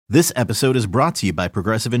This episode is brought to you by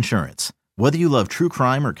Progressive Insurance. Whether you love true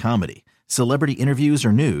crime or comedy, celebrity interviews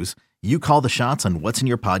or news, you call the shots on what's in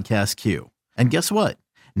your podcast queue. And guess what?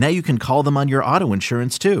 Now you can call them on your auto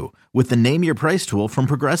insurance too with the Name Your Price tool from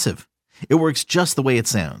Progressive. It works just the way it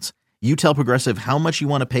sounds. You tell Progressive how much you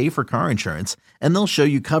want to pay for car insurance, and they'll show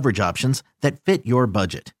you coverage options that fit your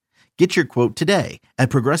budget. Get your quote today at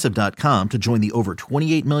Progressive.com to join the over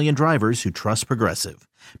 28 million drivers who trust Progressive.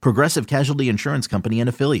 Progressive Casualty Insurance Company and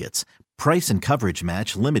Affiliates. Price and coverage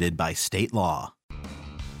match limited by state law.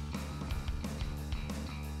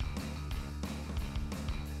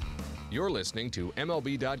 You're listening to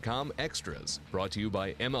MLB.com Extras, brought to you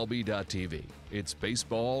by MLB.tv. It's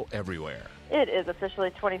baseball everywhere. It is officially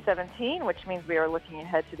 2017, which means we are looking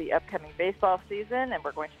ahead to the upcoming baseball season, and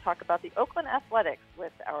we're going to talk about the Oakland Athletics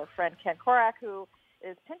with our friend Ken Korak, who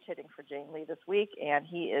is pinch hitting for Jane Lee this week, and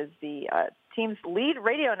he is the team's lead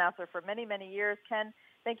radio announcer for many, many years. Ken,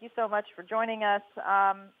 thank you so much for joining us.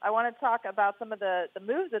 I want to talk about some of the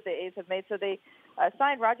moves that the A's have made. So they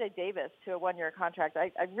signed Rajai Davis to a one-year contract.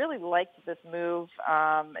 I really liked this move.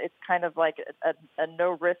 It's kind of like a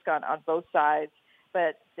no risk on both sides,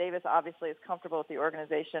 but Davis obviously is comfortable with the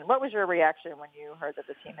organization. What was your reaction when you heard that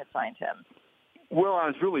the team had signed him? Well, I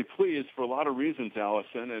was really pleased for a lot of reasons,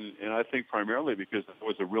 Allison, and I think primarily because there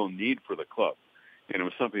was a real need for the club. And it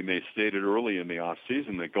was something they stated early in the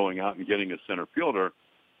offseason that going out and getting a center fielder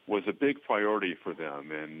was a big priority for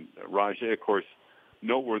them. And Rajai, of course,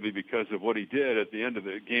 noteworthy because of what he did at the end of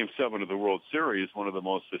the Game 7 of the World Series, one of the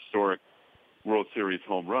most historic World Series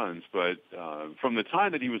home runs. But from the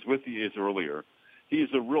time that he was with the A's earlier, he's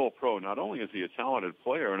a real pro. Not only is he a talented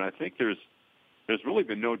player, and I think there's really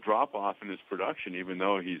been no drop-off in his production, even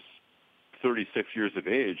though he's 36 years of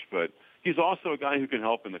age, but he's also a guy who can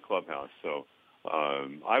help in the clubhouse. So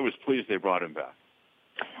I was pleased they brought him back.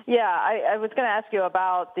 Yeah, I was going to ask you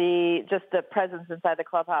about the presence inside the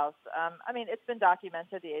clubhouse. I mean, it's been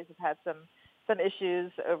documented. The A's have had some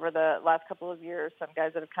issues over the last couple of years, some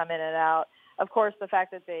guys that have come in and out. Of course, the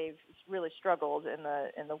fact that they've really struggled in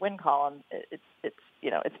the win column,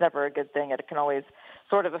 it's never a good thing. It can always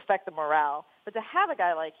sort of affect the morale. But to have a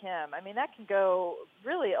guy like him, I mean, that can go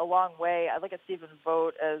really a long way. I look at Stephen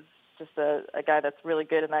Vogt as just a guy that's really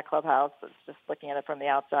good in that clubhouse. That's just looking at it from the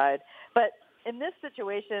outside. But in this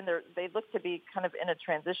situation, they look to be kind of in a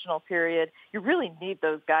transitional period. You really need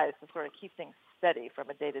those guys to sort of keep things steady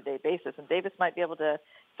from a day-to-day basis, and Davis might be able to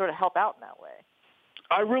sort of help out in that way.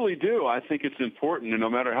 I really do. I think it's important, and no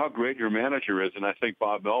matter how great your manager is, and I think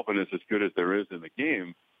Bob Melvin is as good as there is in the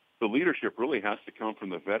game, the leadership really has to come from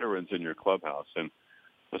the veterans in your clubhouse. And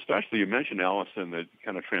especially, you mentioned, Allison, the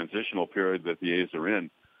kind of transitional period that the A's are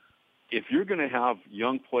in. If you're going to have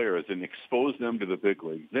young players and expose them to the big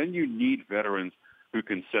leagues, then you need veterans who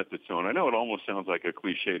can set the tone. I know it almost sounds like a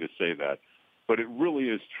cliche to say that, but it really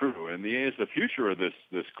is true. And the A's, the future of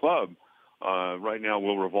this club right now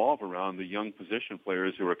will revolve around the young position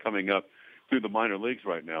players who are coming up through the minor leagues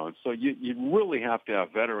right now. And so you really have to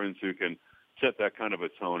have veterans who can set that kind of a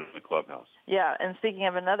tone in the clubhouse. Yeah, and speaking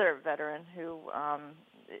of another veteran who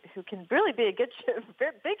can really be a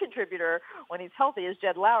big contributor when he's healthy is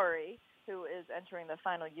Jed Lowry, who is entering the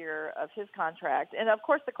final year of his contract. And, of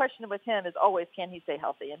course, the question with him is always, can he stay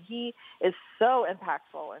healthy? And he is so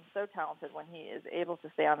impactful and so talented when he is able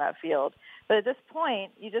to stay on that field. But at this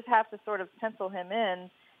point, you just have to sort of pencil him in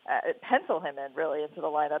really into the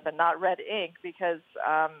lineup and not red ink because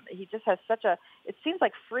he just has it seems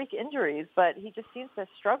like freak injuries, but he just seems to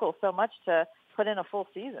struggle so much to put in a full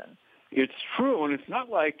season. It's true, and it's not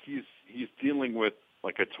like he's dealing with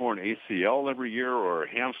like a torn ACL every year or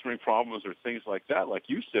hamstring problems or things like that. Like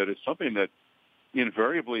you said, it's something that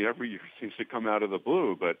invariably every year seems to come out of the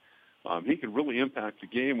blue, but he can really impact the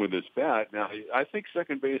game with his bat. Now, I think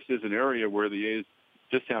second base is an area where the A's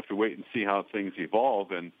just have to wait and see how things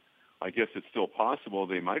evolve, and I guess it's still possible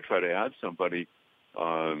they might try to add somebody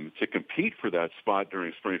to compete for that spot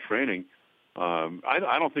during spring training.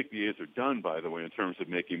 I don't think the A's are done, by the way, in terms of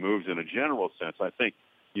making moves in a general sense. I think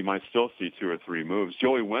you might still see 2 or 3 moves.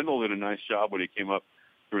 Joey Wendell did a nice job when he came up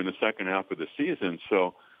during the second half of the season.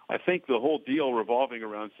 So I think the whole deal revolving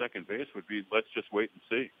around second base would be let's just wait and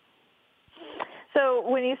see. So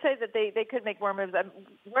when you say that they could make more moves,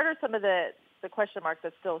 what are some of the question marks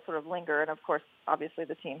that still sort of linger? And, of course, obviously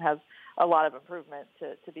the team has a lot of improvement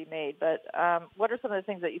to be made. But what are some of the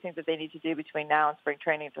things that you think that they need to do between now and spring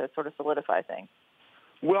training to sort of solidify things?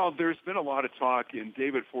 Well, there's been a lot of talk, and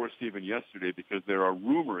David forced even yesterday because there are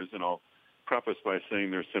rumors, and I'll preface by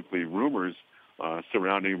saying there's simply rumors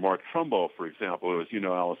surrounding Mark Trumbo, for example, who, as you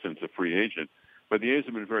know, Allison's a free agent. But the A's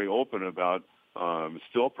have been very open about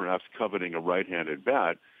still perhaps coveting a right-handed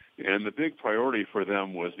bat. And the big priority for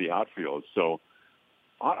them was the outfield. So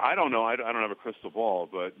I don't know. I don't have a crystal ball,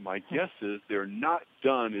 but my guess is they're not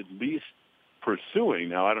done at least pursuing.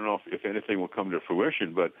 Now, I don't know if anything will come to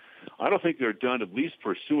fruition, but I don't think they're done at least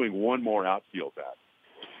pursuing one more outfield bat.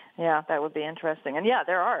 Yeah, that would be interesting. And, yeah,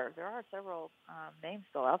 there are several names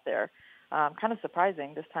still out there. Kind of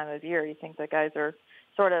surprising this time of year. You think the guys are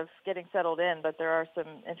sort of getting settled in, but there are some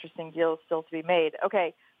interesting deals still to be made.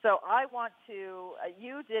 Okay, so I want to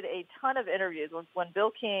you did a ton of interviews when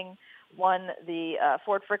Bill King won the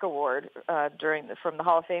Ford Frick Award from the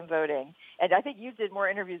Hall of Fame voting, and I think you did more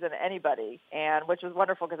interviews than anybody, and which was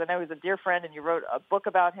wonderful because I know he's a dear friend, and you wrote a book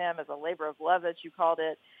about him as a labor of love, that you called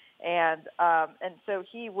it. And so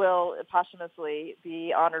he will posthumously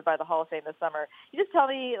be honored by the Hall of Fame this summer. You just tell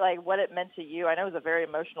me, like, what it meant to you. I know it was a very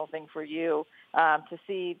emotional thing for you to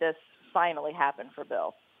see this finally happen for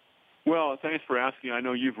Bill. Well, thanks for asking. I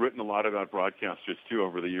know you've written a lot about broadcasters too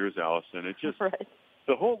over the years, Allison. It just right.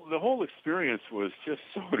 the whole experience was just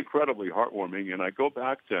so incredibly heartwarming. And I go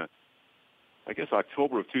back to, I guess,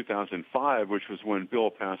 October of 2005, which was when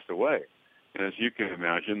Bill passed away. And as you can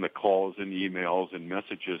imagine, the calls and emails and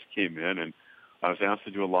messages came in, and I was asked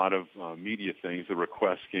to do a lot of media things. The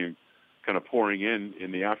requests came kind of pouring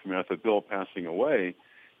in the aftermath of Bill passing away.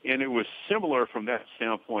 And it was similar from that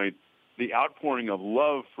standpoint, the outpouring of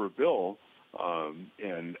love for Bill,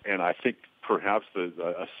 and I think perhaps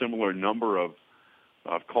a similar number of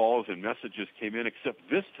calls and messages came in, except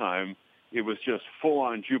this time it was just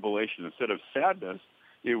full-on jubilation. Instead of sadness,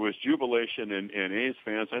 it was jubilation, and A's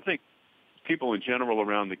fans, I think, people in general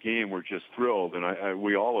around the game were just thrilled, and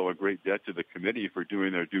we all owe a great debt to the committee for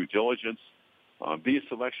doing their due diligence. These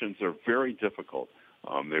selections are very difficult.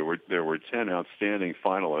 There were 10 outstanding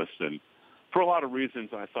finalists, and for a lot of reasons,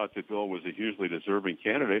 I thought that Bill was a hugely deserving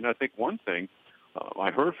candidate. And I think one thing I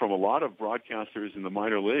heard from a lot of broadcasters in the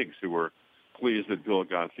minor leagues who were pleased that Bill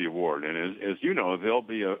got the award. And as you know, there'll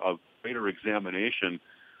be a later examination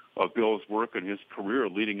of Bill's work and his career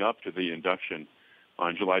leading up to the induction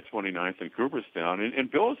on July 29th in Cooperstown.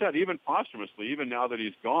 And Bill has had, even posthumously, even now that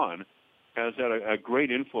he's gone, has had a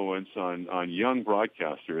great influence on young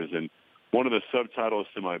broadcasters. And one of the subtitles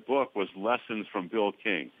to my book was Lessons from Bill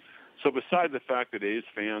King. So beside the fact that A's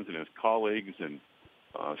fans and his colleagues and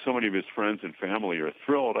so many of his friends and family are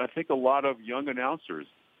thrilled, I think a lot of young announcers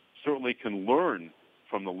certainly can learn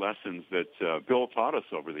from the lessons that Bill taught us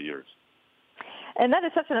over the years. And that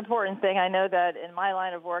is such an important thing. I know that in my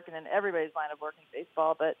line of work and in everybody's line of work in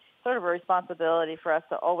baseball, but sort of a responsibility for us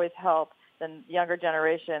to always help the younger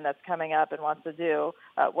generation that's coming up and wants to do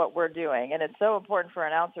what we're doing. And it's so important for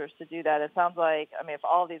announcers to do that. It sounds like, I mean, if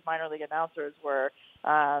all of these minor league announcers were,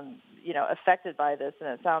 affected by this, and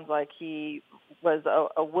it sounds like he was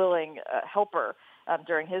a willing helper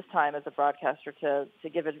during his time as a broadcaster to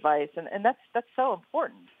give advice, and that's so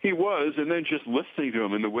important. He was, and then just listening to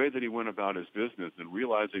him and the way that he went about his business and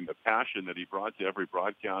realizing the passion that he brought to every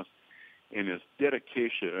broadcast and his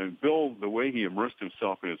dedication. And Bill, the way he immersed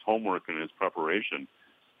himself in his homework and his preparation,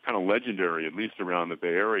 kind of legendary, at least around the Bay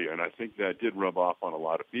Area, and I think that did rub off on a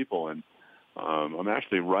lot of people. And I'm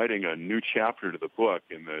actually writing a new chapter to the book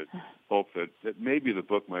in the hope that maybe the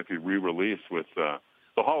book might be re-released with the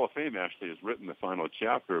Hall of Fame actually has written the final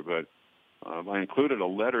chapter, but I included a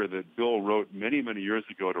letter that Bill wrote many, many years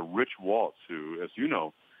ago to Rich Waltz, who, as you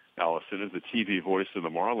know, Allison, is the TV voice of the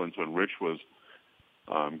Marlins when Rich was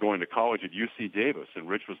going to college at UC Davis, and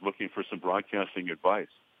Rich was looking for some broadcasting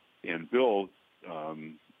advice. And Bill,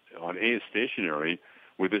 on A's Stationery,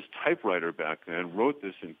 with his typewriter back then, wrote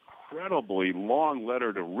this incredibly long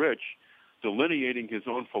letter to Rich delineating his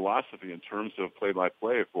own philosophy in terms of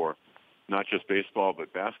play-by-play for not just baseball,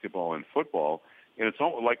 but basketball and football. And it's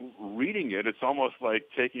almost like reading it, it's almost like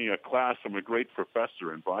taking a class from a great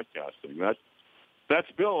professor in broadcasting. That's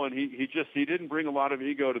Bill, and he didn't bring a lot of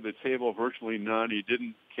ego to the table, virtually none. He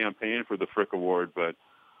didn't campaign for the Frick Award, but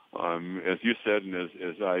as you said, and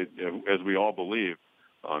as we all believe,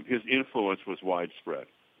 his influence was widespread.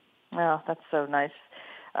 Well, that's so nice.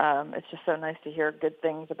 It's just so nice to hear good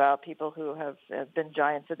things about people who have been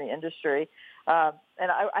giants in the industry. And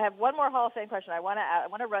I have one more Hall of Fame question. I want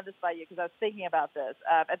to run this by you because I was thinking about this.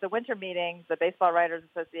 At the winter meetings, the Baseball Writers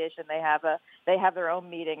Association, they have their own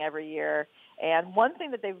meeting every year. And one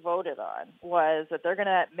thing that they voted on was that they're going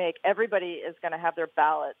to make everybody is going to have their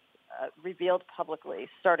ballots revealed publicly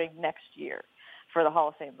starting next year for the Hall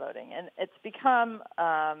of Fame voting. And it's become,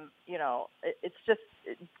 it's just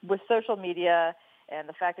with social media and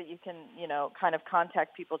the fact that you can, kind of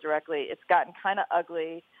contact people directly, it's gotten kind of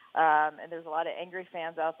ugly. And there's a lot of angry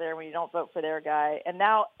fans out there when you don't vote for their guy. And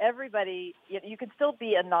now everybody, you can still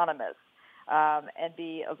be anonymous. and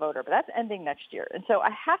be a voter. But that's ending next year. And so I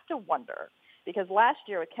have to wonder, because last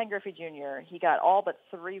year with Ken Griffey Jr., he got all but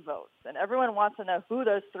 3 votes, and everyone wants to know who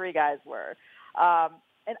those 3 guys were.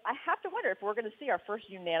 And I have to wonder if we're going to see our first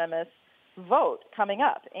unanimous vote coming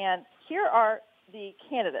up. And here are the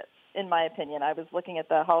candidates, in my opinion. I was looking at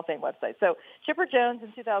the Hall of Fame website. So Chipper Jones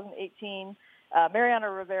in 2018,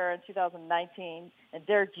 Mariano Rivera in 2019, and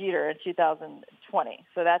Derek Jeter in 2020.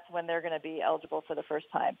 So that's when they're going to be eligible for the first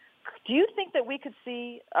time. Do you think that we could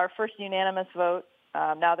see our first unanimous vote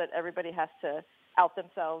now that everybody has to out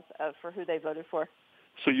themselves for who they voted for?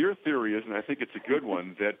 So your theory is, and I think it's a good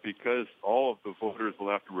one, that because all of the voters will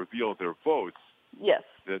have to reveal their votes, yes,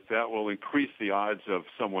 that will increase the odds of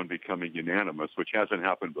someone becoming unanimous, which hasn't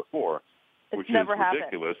happened before, which is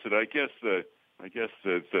ridiculous. And I guess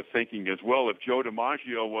the thinking is, well, if Joe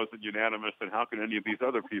DiMaggio wasn't unanimous, then how can any of these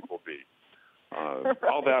other people be? Right.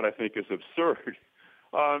 All that I think is absurd.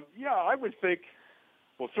 Yeah, I would think.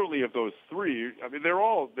 Well, certainly of those 3, I mean, they're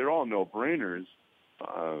all no-brainers.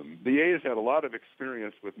 The A's had a lot of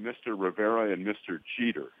experience with Mr. Rivera and Mr.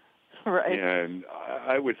 Jeter. Right. And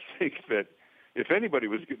I would think that if anybody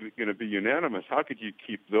was going to be unanimous, how could you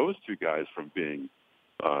keep those 2 guys from being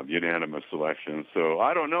unanimous selections? So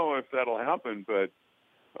I don't know if that'll happen, but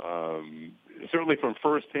certainly from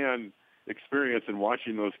firsthand experience in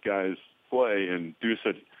watching those guys play and do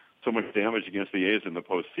so much damage against the A's in the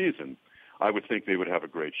postseason, I would think they would have a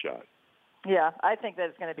great shot. Yeah, I think that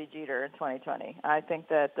it's going to be Jeter in 2020. I think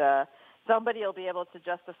that somebody will be able to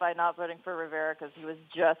justify not voting for Rivera because he was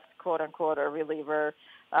just, quote-unquote, a reliever.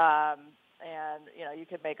 And, you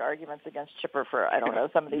could make arguments against Chipper for, I don't know,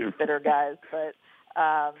 some of these bitter guys. But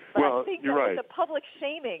well, I think you're that right. the public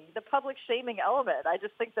shaming element, I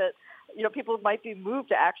just think that, people might be moved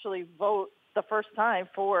to actually vote the first time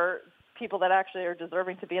for people that actually are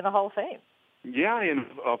deserving to be in the Hall of Fame. Yeah, and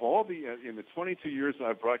of all in the 22 years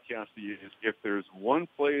I've broadcast the A's, if there's one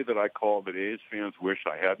play that I called that A's fans wish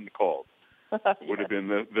I hadn't called, would have been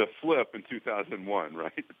the flip in 2001,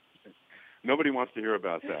 right? Nobody wants to hear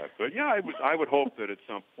about that. But yeah, I would hope that at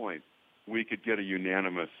some point we could get a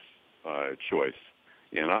unanimous choice.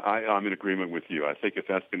 And I'm in agreement with you. I think if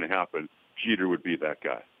that's going to happen, Jeter would be that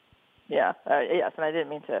guy. Yeah, yes, and I didn't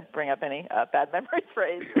mean to bring up any bad memory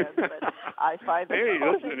phrase, but I find that. Hey,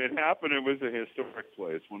 listen, it happened. It was a historic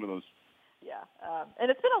play. It's one of those. Yeah,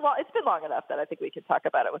 and it's been long enough that I think we can talk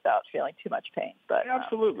about it without feeling too much pain. But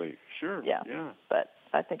absolutely, sure. Yeah, but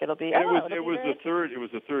I think it'll be. It was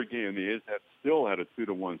the third game. The A's still had a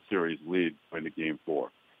 2-1 series lead in the Game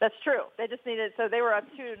 4. That's true. They just needed. So they were up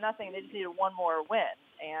 2-0. They just needed one more win,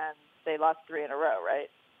 and they lost 3 in a row, right?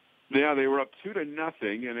 Yeah, they were up 2-0,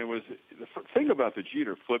 and it was the thing about the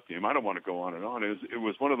Jeter flip game. I don't want to go on and on. It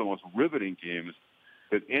was one of the most riveting games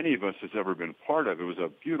that any of us has ever been part of. It was a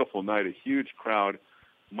beautiful night, a huge crowd.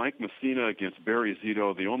 Mike Mussina against Barry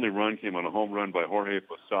Zito. The only run came on a home run by Jorge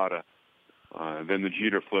Posada. Then the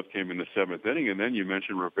Jeter flip came in the 7th inning, and then you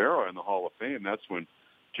mentioned Rivera in the Hall of Fame. That's when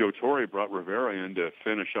Joe Torre brought Rivera in to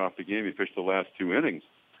finish off the game. He pitched the last 2 innings.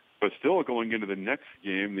 But still, going into the next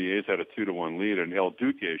game, the A's had a 2-1 lead, and El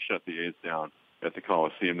Duque shut the A's down at the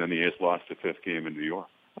Coliseum. Then the A's lost the 5th game in New York.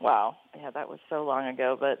 Wow. Yeah, that was so long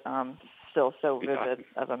ago, but still so vivid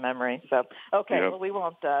of a memory. So, okay, Well, we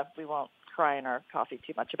won't cry in our coffee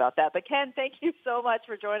too much about that. But, Ken, thank you so much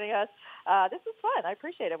for joining us. This was fun. I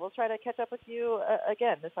appreciate it. We'll try to catch up with you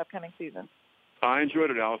again this upcoming season. I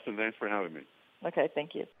enjoyed it, Allison. Thanks for having me. Okay,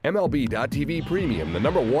 thank you. MLB.TV Premium, the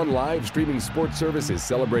 #1 live streaming sports service, is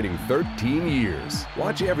celebrating 13 years.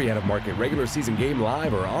 Watch every out-of-market regular season game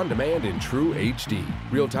live or on demand in true HD.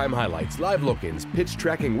 Real-time highlights, live look-ins, pitch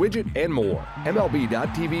tracking widget, and more.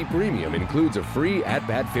 MLB.TV Premium includes a free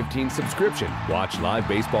At-Bat 15 subscription. Watch live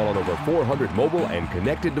baseball on over 400 mobile and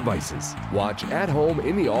connected devices. Watch at home,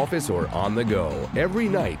 in the office, or on the go every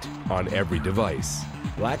night on every device.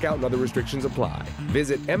 Blackout and other restrictions apply.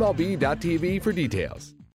 Visit MLB.TV for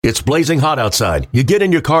details. It's blazing hot outside. You get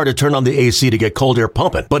in your car to turn on the AC to get cold air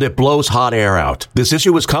pumping, but it blows hot air out. This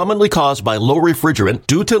issue is commonly caused by low refrigerant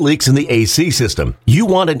due to leaks in the AC system. You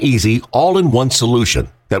want an easy, all-in-one solution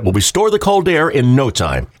that will restore the cold air in no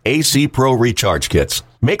time. AC Pro Recharge Kits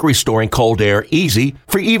make restoring cold air easy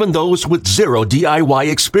for even those with zero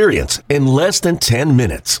DIY experience in less than 10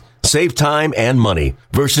 minutes. Save time and money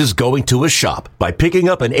versus going to a shop by picking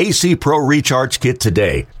up an AC Pro Recharge Kit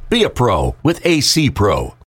today. Be a pro with AC Pro.